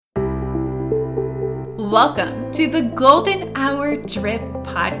Welcome to the Golden Hour Drip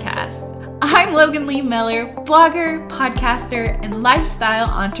Podcast. I'm Logan Lee Miller, blogger, podcaster, and lifestyle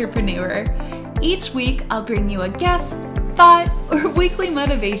entrepreneur. Each week, I'll bring you a guest, thought, or weekly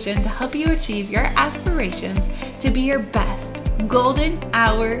motivation to help you achieve your aspirations to be your best Golden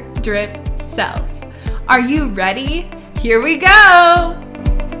Hour Drip self. Are you ready? Here we go!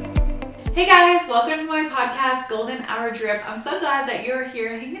 Hey guys, welcome to my podcast, Golden Hour Drip. I'm so glad that you're here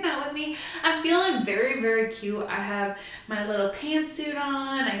hanging out with me. I'm feeling very, very cute. I have my little pantsuit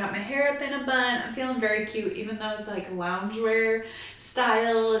on. I got my hair up in a bun. I'm feeling very cute, even though it's like loungewear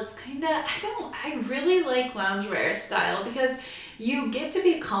style. It's kind of, I really like loungewear style because you get to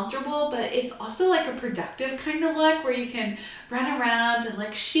be comfortable, but it's also like a productive kind of look where you can run around and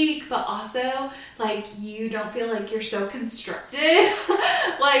look chic, but also like you don't feel like you're so constricted.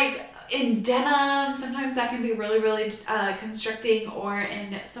 Like in denim, sometimes that can be really, really constricting, or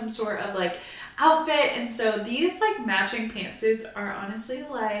in some sort of like outfit. And so these like matching pantsuits are honestly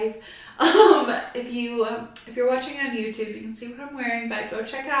life. If you're watching on YouTube, you can see what I'm wearing, but go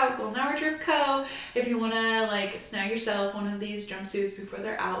check out Golden Hour Drip Co. if you want to like snag yourself one of these jumpsuits before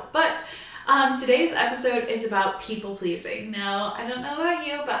they're out. But today's episode is about people pleasing. Now, I don't know about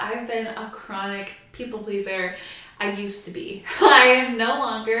you, but I've been a chronic people pleaser. I used to be. I am no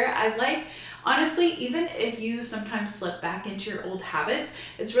longer. Honestly, even if you sometimes slip back into your old habits,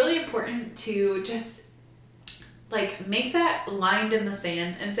 it's really important to just like make that line in the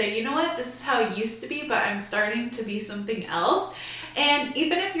sand and say, you know what, this is how it used to be, but I'm starting to be something else. And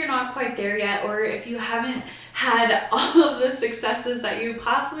even if you're not quite there yet, or if you haven't had all of the successes that you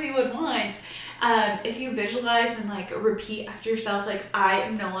possibly would want, if you visualize and like repeat after yourself, like I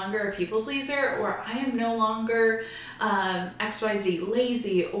am no longer a people pleaser, or I am no longer XYZ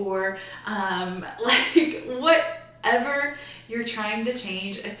lazy, or like whatever you're trying to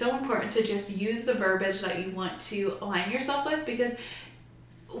change, it's so important to just use the verbiage that you want to align yourself with. Because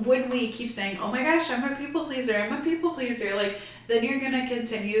when we keep saying, oh my gosh, I'm a people pleaser, like then you're going to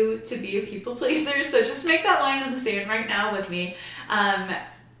continue to be a people pleaser. So just make that line in the sand right now with me.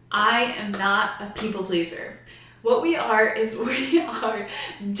 I am not a people pleaser. What we are is we are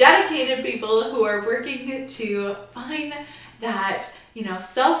dedicated people who are working to find that,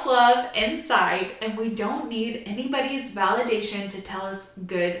 self-love inside, and we don't need anybody's validation to tell us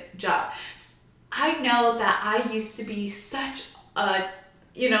good job. I know that I used to be such a,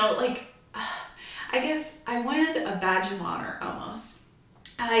 I guess I wanted a badge of honor almost.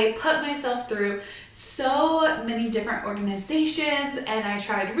 I put myself through so many different organizations, and I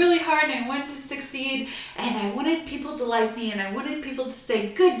tried really hard, and I wanted to succeed, and I wanted people to like me, and I wanted people to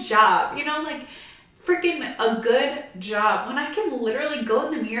say good job, freaking a good job, when I can literally go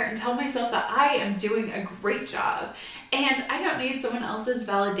in the mirror and tell myself that I am doing a great job, and I don't need someone else's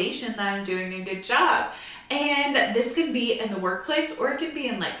validation that I'm doing a good job. And this can be in the workplace, or it can be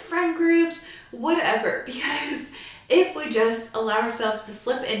in like friend groups, whatever, because if we just allow ourselves to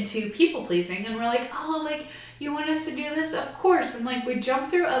slip into people pleasing and we're like, oh, like you want us to do this? Of course. And like we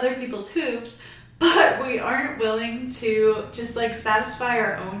jump through other people's hoops, but we aren't willing to just like satisfy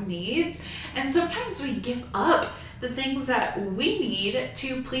our own needs. And sometimes we give up the things that we need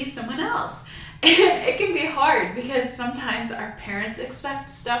to please someone else. And it can be hard because sometimes our parents expect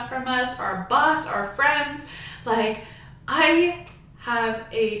stuff from us, or our boss, our friends. Like I have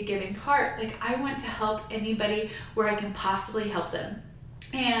a giving heart. Like I want to help anybody where I can possibly help them.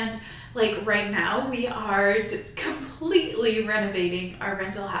 And like right now we are completely renovating our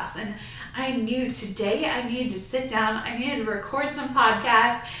rental house, and I knew today I needed to sit down, I needed to record some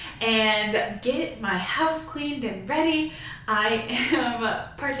podcasts and get my house cleaned and ready. I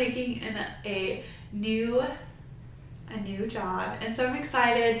am partaking in a new job, and so I'm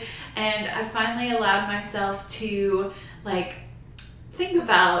excited, and I finally allowed myself to like think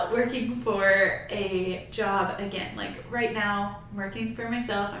about working for a job again. Like right now, I'm working for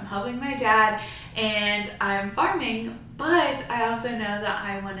myself, I'm helping my dad, and I'm farming, but I also know that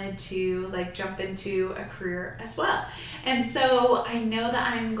I wanted to like jump into a career as well. And so I know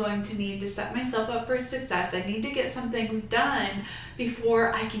that I'm going to need to set myself up for success. I need to get some things done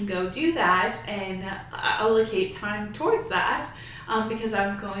before I can go do that and allocate time towards that, because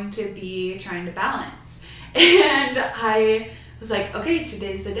I'm going to be trying to balance. And I was like, okay,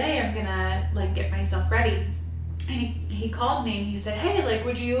 today's the day, I'm gonna like get myself ready. And he called me and he said, hey, like,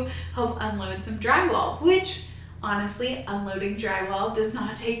 would you help unload some drywall? Which honestly, unloading drywall does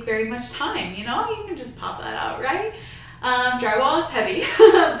not take very much time. You can just pop that out, right? Drywall is heavy,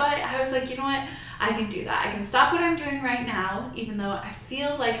 but I was like, you know what? I can do that. I can stop what I'm doing right now, even though I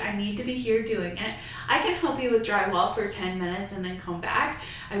feel like I need to be here doing it. I can help you with drywall for 10 minutes and then come back.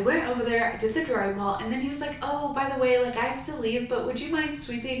 I went over there, I did the drywall, and then he was like, oh, by the way, like I have to leave, but would you mind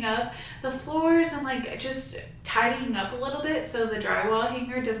sweeping up the floors and like just tidying up a little bit so the drywall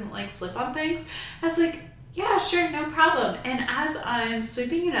hanger doesn't like slip on things? I was like, yeah, sure, no problem. And as I'm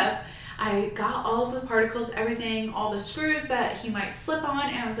sweeping it up, I got all of the particles, everything, all the screws that he might slip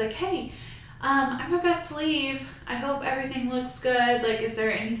on, and I was like, hey, I'm about to leave. I hope everything looks good. Like, is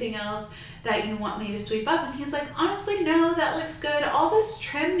there anything else that you want me to sweep up? And he's like, honestly, no, that looks good. All this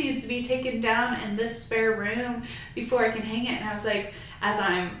trim needs to be taken down in this spare room before I can hang it. And I was like, as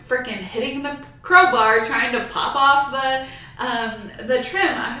I'm freaking hitting the crowbar trying to pop off the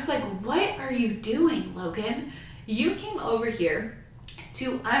trim, I was like, what are you doing, Logan? You came over here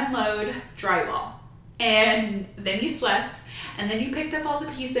to unload drywall, and then you swept, and then you picked up all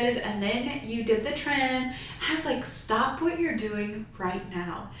the pieces, and then you did the trim. I was like, stop what you're doing right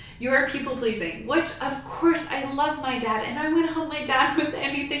now. You're people pleasing, which of course I love my dad and I want to help my dad with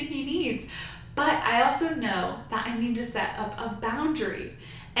anything he needs. But I also know that I need to set up a boundary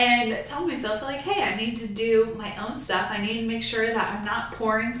and tell myself like, hey, I need to do my own stuff. I need to make sure that I'm not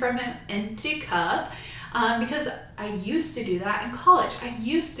pouring from an empty cup, because I used to do that in college. I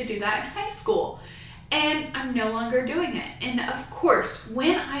used to do that in high school. And I'm no longer doing it. And of course,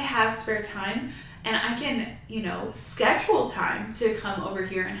 when I have spare time and I can, schedule time to come over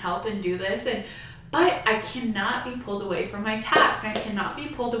here and help and do this, but I cannot be pulled away from my task. I cannot be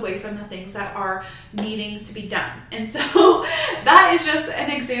pulled away from the things that are needing to be done. And so that is just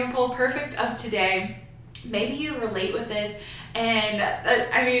an example perfect of today. Maybe you relate with this. And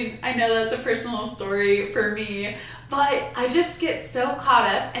I know that's a personal story for me, but I just get so caught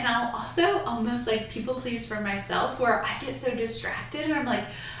up, and I'll also almost like people please for myself, where I get so distracted and I'm like,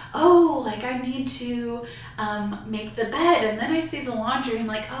 oh, like I need to make the bed, and then I see the laundry. I'm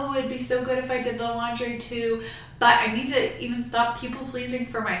like, oh, it'd be so good if I did the laundry too. But I need to even stop people pleasing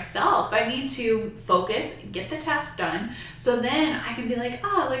for myself. I need to focus, get the task done, so then I can be like,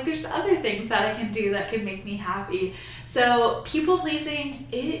 like there's other things that I can do that can make me happy. So people pleasing,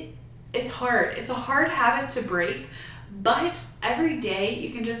 it's hard. It's a hard habit to break, but every day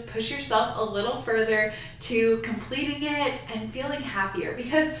you can just push yourself a little further to completing it and feeling happier.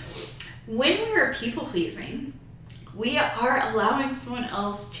 Because when we're people pleasing, we are allowing someone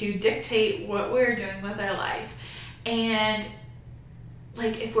else to dictate what we're doing with our life. And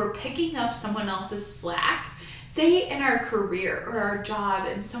like if we're picking up someone else's slack, say in our career or our job,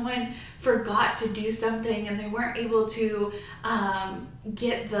 and someone forgot to do something and they weren't able to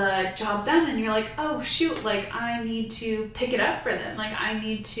get the job done, and you're like, oh shoot, like I need to pick it up for them. Like I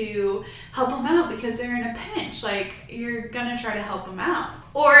need to help them out because they're in a pinch. Like you're gonna try to help them out.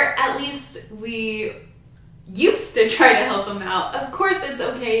 Or at least we used to try to help them out. Of course, it's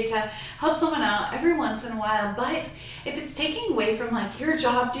okay to help someone out every once in a while, but if it's taking away from like your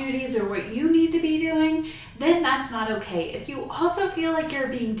job duties or what you need to be doing, then that's not okay. If you also feel like you're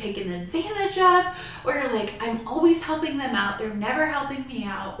being taken advantage of, or you're like, I'm always helping them out, they're never helping me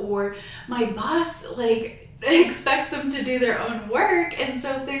out, or my boss like expects them to do their own work, and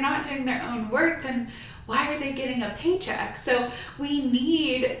so if they're not doing their own work, then why are they getting a paycheck? So we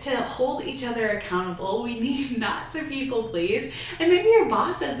need to hold each other accountable. We need not to people please. And maybe your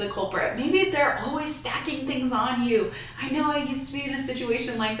boss is the culprit. Maybe they're always stacking things on you. I know I used to be in a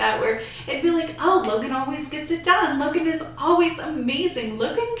situation like that where it'd be like, oh, Logan always gets it done. Logan is always amazing.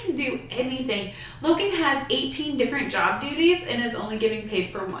 Logan can do anything. Logan has 18 different job duties and is only getting paid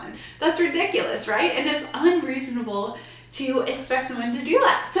for one. That's ridiculous, right? And it's unreasonable to expect someone to do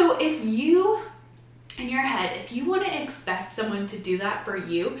that. So if you, in your head, if you want to expect someone to do that for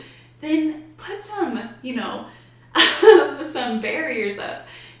you, then put some, some barriers up.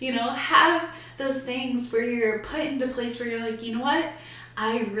 Have those things where you're put into place where you're like, you know what?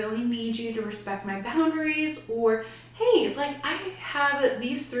 I really need you to respect my boundaries, or hey, like I have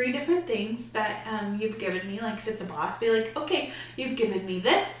these 3 different things that you've given me. Like if it's a boss, be like, okay, you've given me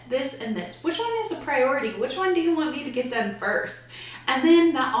this, this, and this. Which one is a priority? Which one do you want me to get done first? And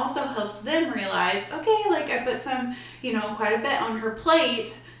then that also helps them realize, okay, like I put some, quite a bit on her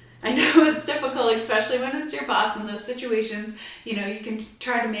plate. I know it's difficult, especially when it's your boss in those situations. You can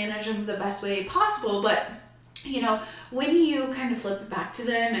try to manage them the best way possible, but when you kind of flip it back to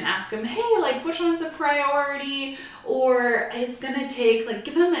them and ask them, hey, like which one's a priority, or it's going to take, like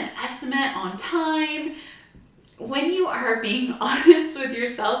give them an estimate on time. When you are being honest with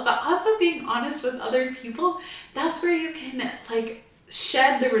yourself, but also being honest with other people, that's where you can like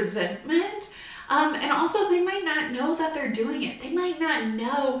shed the resentment And also they might not know that they're doing it. They might not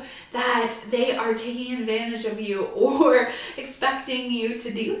know that they are taking advantage of you or expecting you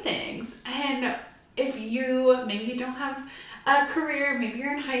to do things. And if maybe you don't have a career, maybe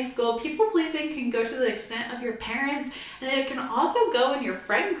you're in high school, people pleasing can go to the extent of your parents, and it can also go in your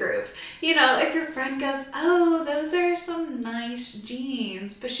friend groups. If your friend goes, oh, those are some nice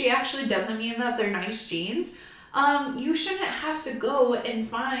jeans, but she actually doesn't mean that they're nice jeans, you shouldn't have to go and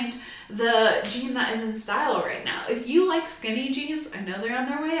find the jean that is in style right now. If you like skinny jeans, I know they're on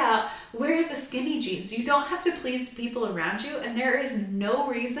their way out, wear the skinny jeans. You don't have to please the people around you, and there is no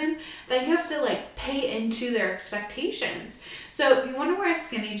reason that you have to pay into their expectations. So if you want to wear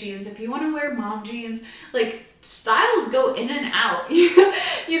skinny jeans, if you want to wear mom jeans, styles go in and out.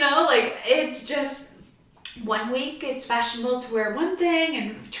 It's just one week it's fashionable to wear one thing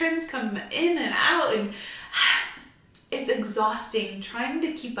and trends come in and out, and it's exhausting trying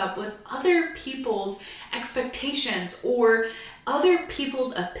to keep up with other people's expectations or other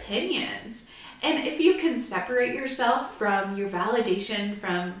people's opinions. And if you can separate yourself from your validation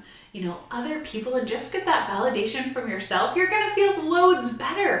from, other people and just get that validation from yourself, you're going to feel loads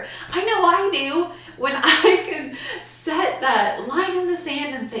better. I know I do when I can set that line in the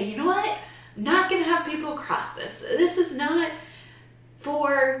sand and say, you know what? I'm not going to have people cross this. This is not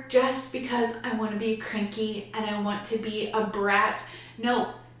for just because I want to be cranky and I want to be a brat.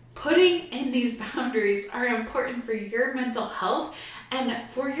 No, putting in these boundaries are important for your mental health and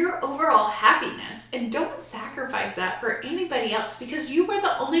for your overall happiness. And don't sacrifice that for anybody else, because you were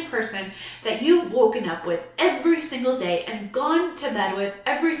the only person that you've woken up with every single day and gone to bed with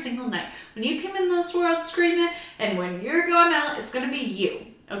every single night. When you came in this world screaming, and when you're going out, it's going to be you,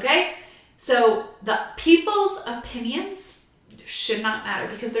 okay? So the people's opinions should not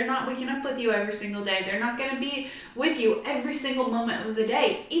matter, because they're not waking up with you every single day. They're not going to be with you every single moment of the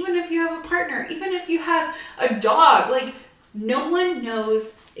day. Even if you have a partner, even if you have a dog, no one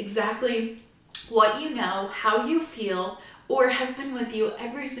knows exactly what you know, how you feel, or has been with you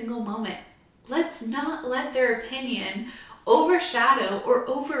every single moment. Let's not let their opinion overshadow or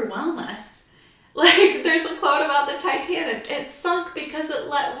overwhelm us. There's a quote about the Titanic. It sunk because it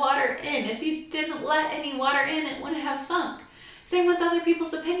let water in. If you didn't let any water in, it wouldn't have sunk. Same with other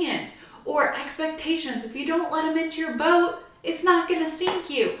people's opinions or expectations. If you don't let them into your boat, it's not going to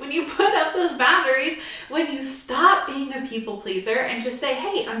sink you. When you put up those boundaries, when you stop being a people pleaser and just say,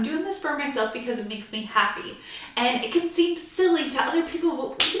 hey, I'm doing this for myself because it makes me happy. And it can seem silly to other people,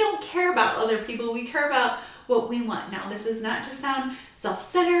 but we don't care about other people. We care about what we want. Now, this is not to sound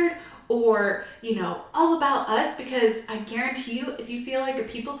self-centered or, all about us, because I guarantee you, if you feel like a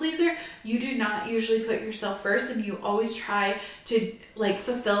people pleaser, you do not usually put yourself first, and you always try to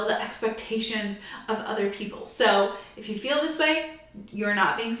fulfill the expectations of other people. So if you feel this way, you're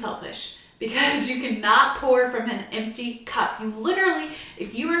not being selfish, because you cannot pour from an empty cup. You literally,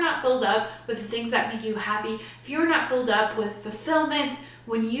 if you are not filled up with the things that make you happy, if you are not filled up with fulfillment,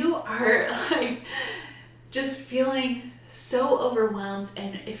 when you are just feeling so overwhelmed,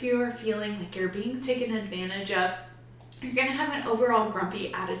 and if you are feeling like you're being taken advantage of, you're going to have an overall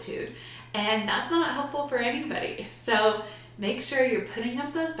grumpy attitude, and that's not helpful for anybody. So make sure you're putting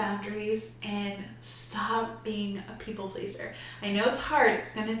up those boundaries and stop being a people pleaser. I know it's hard.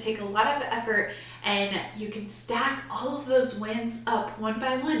 It's going to take a lot of effort, and you can stack all of those wins up one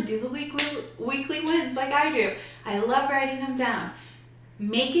by one. Do the weekly wins like I do. I love writing them down.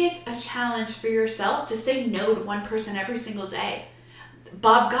 Make it a challenge for yourself to say no to one person every single day.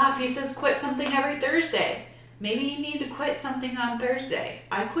 Bob Goff, he says quit something every Thursday. Maybe you need to quit something on Thursday.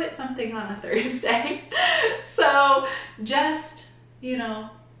 I quit something on a Thursday. So just,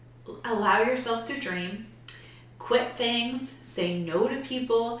 allow yourself to dream. Quit things. Say no to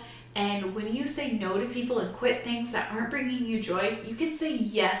people. And when you say no to people and quit things that aren't bringing you joy, you can say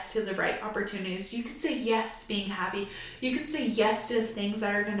yes to the right opportunities. You can say yes to being happy. You can say yes to the things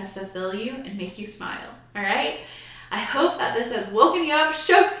that are going to fulfill you and make you smile. All right? I hope that this has woken you up,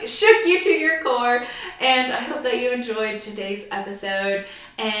 shook you to your core, and I hope that you enjoyed today's episode.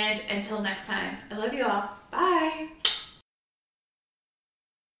 And until next time, I love you all. Bye.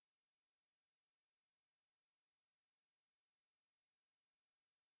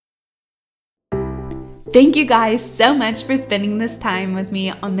 Thank you guys so much for spending this time with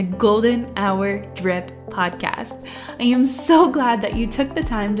me on the Golden Hour Drip podcast. I am so glad that you took the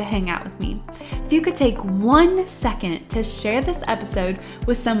time to hang out with me. If you could take 1 second to share this episode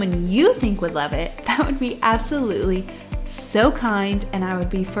with someone you think would love it, that would be absolutely so kind, and I would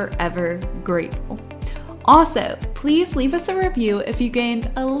be forever grateful. Also, please leave us a review if you gained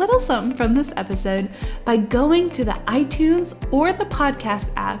a little something from this episode by going to the iTunes or the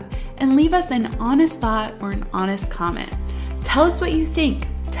podcast app and leave us an honest thought or an honest comment. Tell us what you think.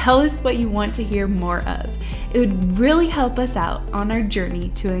 Tell us what you want to hear more of. It would really help us out on our journey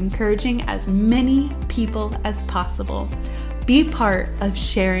to encouraging as many people as possible. Be part of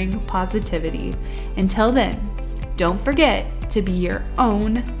sharing positivity. Until then, don't forget to be your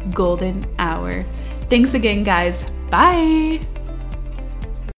own golden hour. Thanks again, guys. Bye.